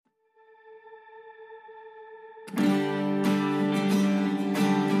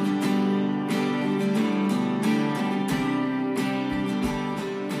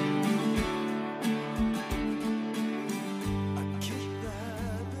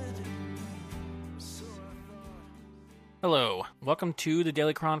Hello, welcome to the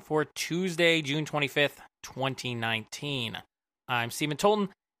Daily Cron for Tuesday, June 25th, 2019. I'm Stephen Tolton,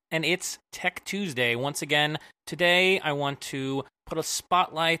 and it's Tech Tuesday. Once again, today I want to put a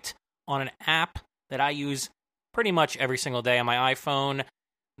spotlight on an app that I use pretty much every single day on my iPhone.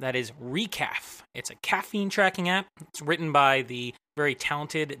 That is RECaf. It's a caffeine tracking app. It's written by the very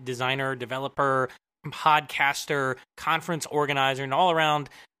talented designer, developer, podcaster, conference organizer, and all-around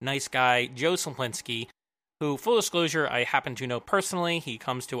nice guy, Joe Simplinski, who, full disclosure, I happen to know personally. He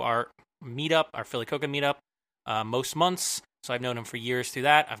comes to our meetup, our Philly Coca meetup, most months, so I've known him for years through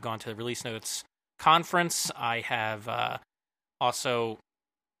that. I've gone to the Release Notes conference. I have also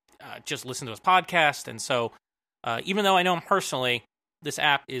just listened to his podcast, and so even though I know him personally, this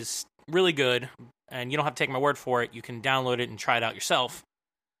app is really good, and you don't have to take my word for it. You can download it and try it out yourself.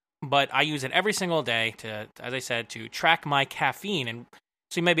 But I use it every single day to, as I said, to track my caffeine. And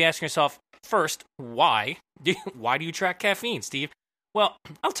so you may be asking yourself, first, why do you track caffeine, Steve? Well,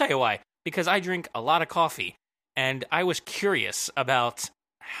 I'll tell you why. Because I drink a lot of coffee, and I was curious about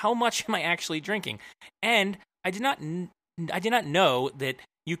how much am I actually drinking. And I did not know that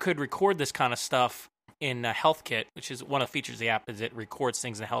you could record this kind of stuff in HealthKit, which is one of the features of the app, is it records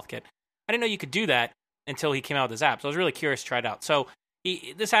things in HealthKit. I didn't know you could do that until he came out with this app, so I was really curious to try it out. So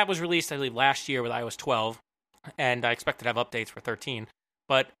this app was released, I believe, last year with iOS 12, and I expect to have updates for 13.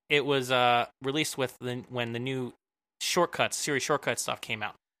 But it was released with when the new Siri shortcut stuff came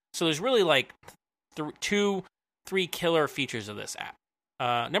out. So there's really like three killer features of this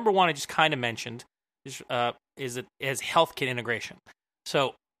app. Number one, I just kind of mentioned, is it has HealthKit integration.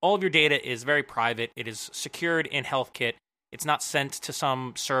 So all of your data is very private. It is secured in HealthKit. It's not sent to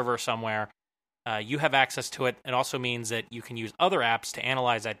some server somewhere. You have access to it. It also means that you can use other apps to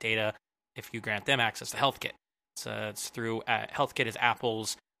analyze that data if you grant them access to HealthKit. It's through HealthKit is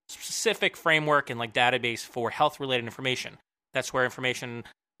Apple's specific framework and like database for health-related information. That's where information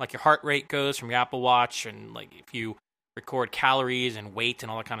like your heart rate goes from your Apple Watch, and like if you record calories and weight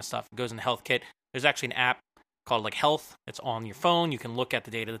and all that kind of stuff, it goes into HealthKit. There's actually an app called like Health. It's on your phone. You can look at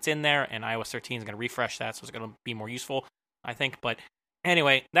the data that's in there, and iOS 13 is going to refresh that, so it's going to be more useful, I think. But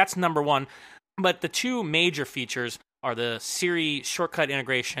anyway, that's number one. But the two major features are the Siri shortcut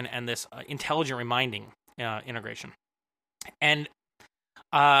integration and this intelligent reminding integration. And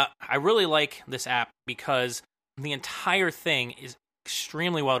I really like this app because the entire thing is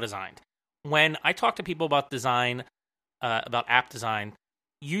extremely well designed. When I talk to people about design, about app design,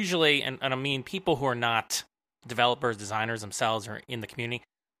 usually, and I mean people who are not developers, designers themselves, or in the community,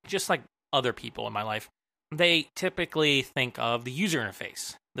 just like other people in my life, they typically think of the user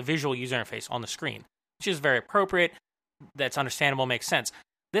interface, the visual user interface on the screen, which is very appropriate. That's understandable, makes sense.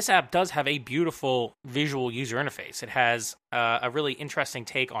 This app does have a beautiful visual user interface. It has a really interesting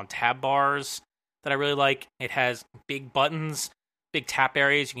take on tab bars that I really like. It has big buttons, big tap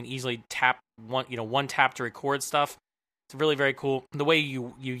areas. You can easily tap one tap to record stuff. It's really very cool. The way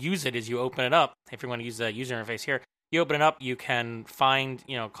you use it is you open it up. If you want to use the user interface here, you open it up. You can find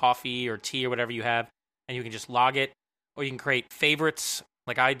coffee or tea or whatever you have, and you can just log it, or you can create favorites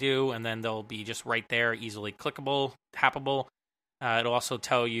like I do, and then they'll be just right there, easily clickable, tappable. It'll also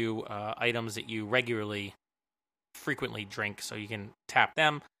tell you items that you frequently drink, so you can tap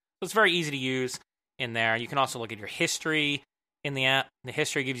them. So it's very easy to use in there. You can also look at your history in the app. The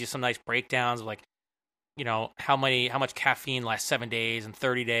history gives you some nice breakdowns of like, how much caffeine lasts 7 days and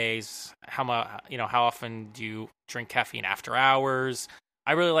 30 days. How often do you drink caffeine after hours?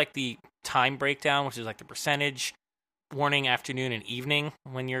 I really like the time breakdown, which is like the percentage, morning, afternoon, and evening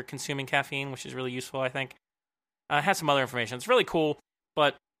when you're consuming caffeine, which is really useful, I think. It has some other information. It's really cool,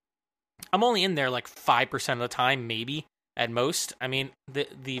 but I'm only in there like 5% of the time, maybe, at most. I mean,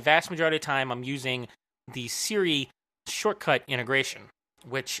 the vast majority of the time I'm using the Siri shortcut integration,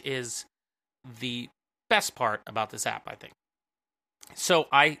 which is the best part about this app, I think. So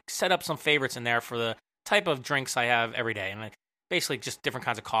I set up some favorites in there for the type of drinks I have every day, and basically just different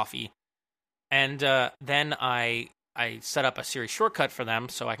kinds of coffee. And then I set up a Siri shortcut for them,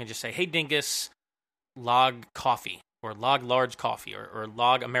 so I can just say, hey, Dingus, log coffee, or log large coffee, or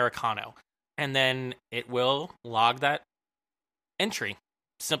log Americano. And then it will log that entry.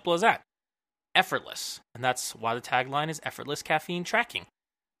 Simple as that. Effortless. And that's why the tagline is effortless caffeine tracking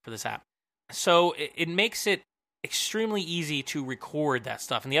for this app. So it makes it extremely easy to record that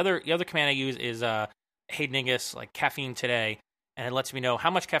stuff. And the other command I use is, hey Dingus, like caffeine today. And it lets me know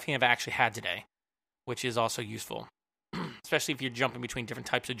how much caffeine I've actually had today, which is also useful. Especially if you're jumping between different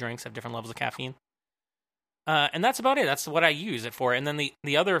types of drinks, have different levels of caffeine. And that's about it. That's what I use it for. And then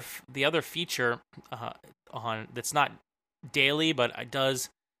the other feature on that's not daily, but it does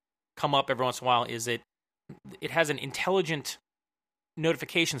come up every once in a while, is it it has an intelligent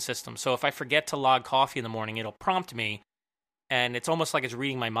notification system. So if I forget to log coffee in the morning, it'll prompt me, and it's almost like it's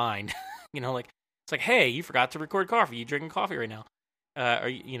reading my mind. Like it's like, hey, you forgot to record coffee. You drinking coffee right now?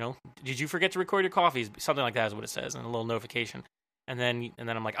 Did you forget to record your coffee? Something like that is what it says in a little notification. And then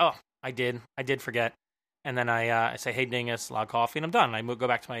I'm like, oh, I did forget. And then I say, hey, dingus, log coffee, and I'm done. I go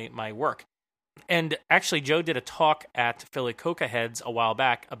back to my work. And actually, Joe did a talk at Philly Coca Heads a while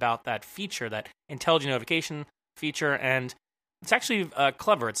back about that feature, that intelligent notification feature, and it's actually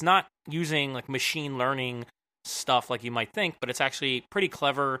clever. It's not using like machine learning stuff like you might think, but it's actually pretty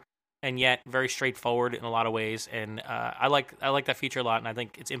clever and yet very straightforward in a lot of ways. And I like that feature a lot, and I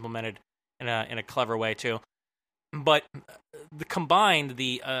think it's implemented in a clever way too. But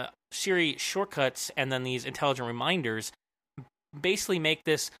the Siri shortcuts and then these intelligent reminders basically make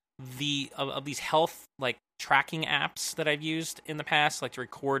this of these health like tracking apps that I've used in the past, like to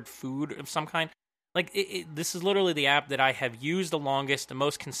record food of some kind. Like this is literally the app that I have used the longest, the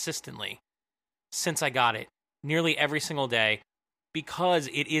most consistently since I got it, nearly every single day, because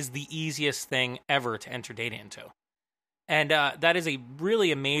it is the easiest thing ever to enter data into. And that is a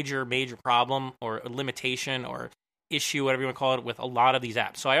major problem or a limitation or issue, whatever you want to call it, with a lot of these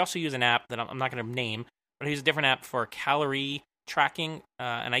apps. So I also use an app that I'm not going to name, but I use a different app for calorie tracking,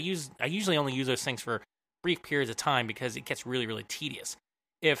 and I usually only use those things for brief periods of time because it gets really, really tedious.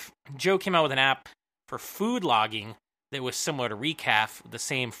 If Joe came out with an app for food logging that was similar to RECaf, the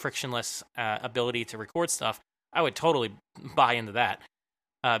same frictionless ability to record stuff, I would totally buy into that.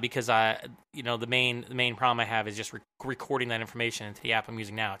 Because the main problem I have is just recording that information into the app I'm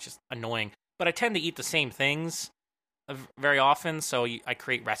using now. It's just annoying. But I tend to eat the same things very often, so I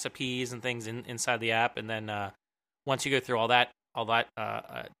create recipes and things inside the app, and then once you go through all that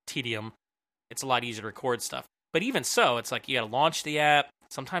tedium, it's a lot easier to record stuff. But even so, it's like you got to launch the app.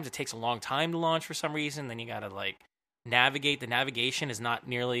 Sometimes it takes a long time to launch for some reason. Then you got to like navigate. The navigation is not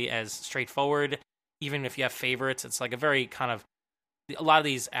nearly as straightforward. Even if you have favorites, it's like a very kind of, a lot of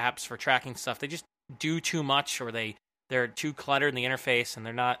these apps for tracking stuff, they just do too much, or they're too cluttered in the interface, and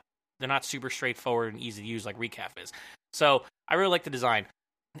they're not super straightforward and easy to use like RECaf is. So I really like the design.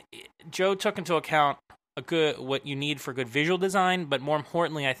 Joe took into account what you need for good visual design, but more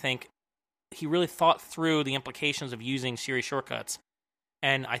importantly, I think he really thought through the implications of using Siri shortcuts.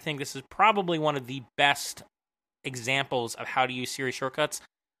 And I think this is probably one of the best examples of how to use Siri shortcuts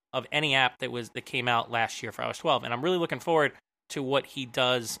of any app that came out last year for iOS 12. And I'm really looking forward to what he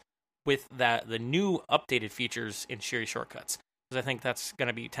does with the new updated features in Siri shortcuts, because I think that's going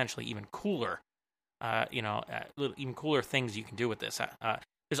to be potentially even cooler. Even cooler things you can do with this.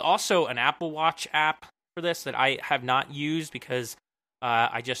 There's also an Apple Watch app for this that I have not used because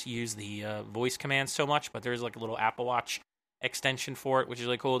I just use the voice commands so much, but there's like a little Apple Watch extension for it, which is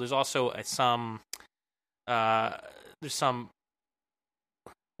really cool. There's also some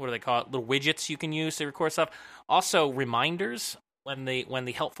what do they call it? Little widgets you can use to record stuff. Also reminders. When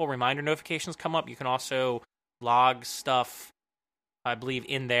the helpful reminder notifications come up, you can also log stuff, I believe,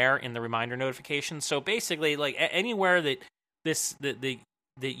 in the reminder notifications. So basically, like anywhere that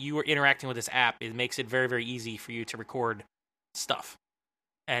you are interacting with this app, it makes it very, very easy for you to record stuff.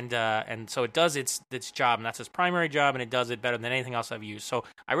 And so it does its job, and that's its primary job, and it does it better than anything else I've used. So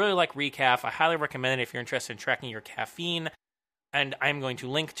I really like RECaf. I highly recommend it if you're interested in tracking your caffeine. And I'm going to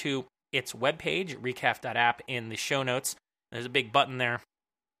link to its webpage, recaf.app, in the show notes. There's a big button there,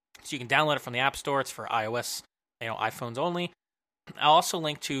 so you can download it from the App Store. It's for iOS, iPhones only. I'll also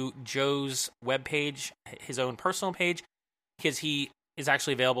link to Joe's webpage, his own personal page, because he is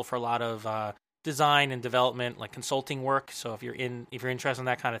actually available for a lot of design and development, like consulting work. So if you're interested in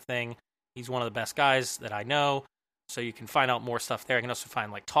that kind of thing, he's one of the best guys that I know. So you can find out more stuff there. You can also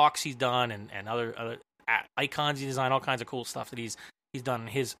find like talks he's done and other icons he designed, all kinds of cool stuff that he's done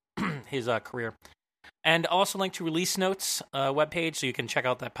in his career. And also link to Release Notes webpage, so you can check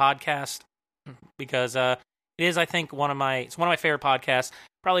out that podcast, because it is, I think, one of my favorite podcasts,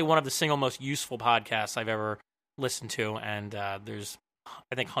 probably one of the single most useful podcasts I've ever listened to, and there's,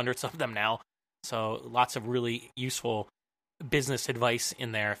 I think, hundreds of them now, so lots of really useful business advice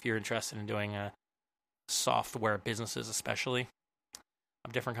in there if you're interested in doing software businesses, especially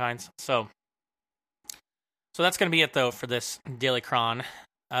of different kinds. So that's going to be it, though, for this Daily Cron.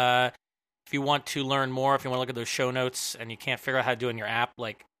 If you want to learn more, if you want to look at those show notes and you can't figure out how to do it in your app,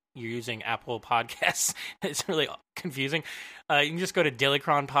 like you're using Apple Podcasts, it's really confusing. You can just go to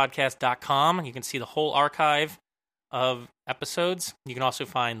dailycronpodcast.com. You can see the whole archive of episodes. You can also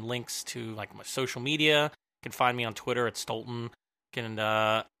find links to like my social media. You can find me on Twitter at Stolten.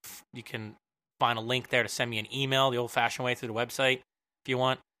 You can find a link there to send me an email the old-fashioned way through the website if you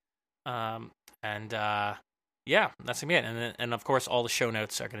want. And yeah, that's gonna be it. And of course, all the show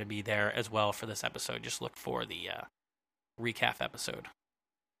notes are gonna be there as well for this episode. Just look for the RECaf episode.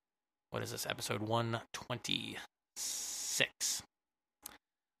 What is this? Episode 126.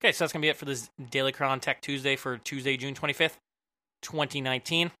 Okay, so that's gonna be it for this Daily Cron Tech Tuesday for Tuesday, June 25th,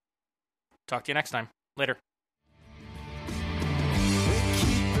 2019. Talk to you next time. Later.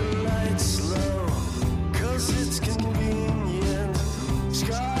 Keep the lights low, 'cause it's convenient.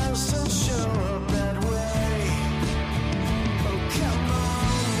 Scars don't show up that way. Oh, come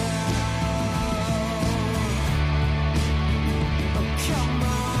on now. Oh, come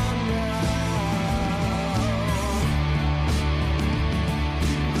on now.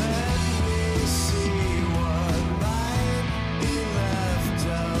 Let me see what might be left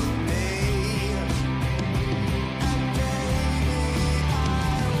of me. And maybe I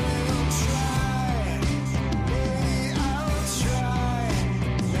will try. Maybe I'll try.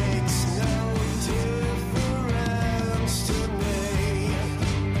 Makes no difference to me.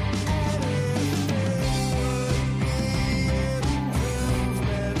 And if it would be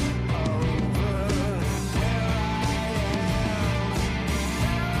improvement over where I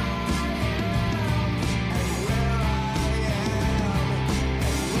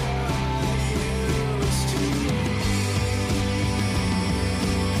used to be.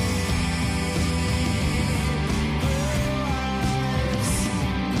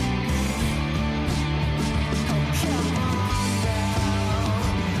 Come on now,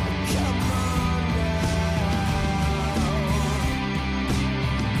 come on now.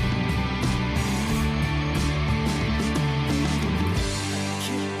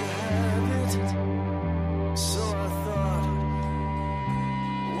 Keep the habit, so I thought.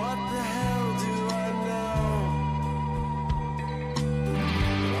 What the hell do I know?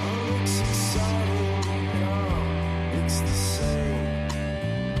 It all looks exciting, it all looks the same.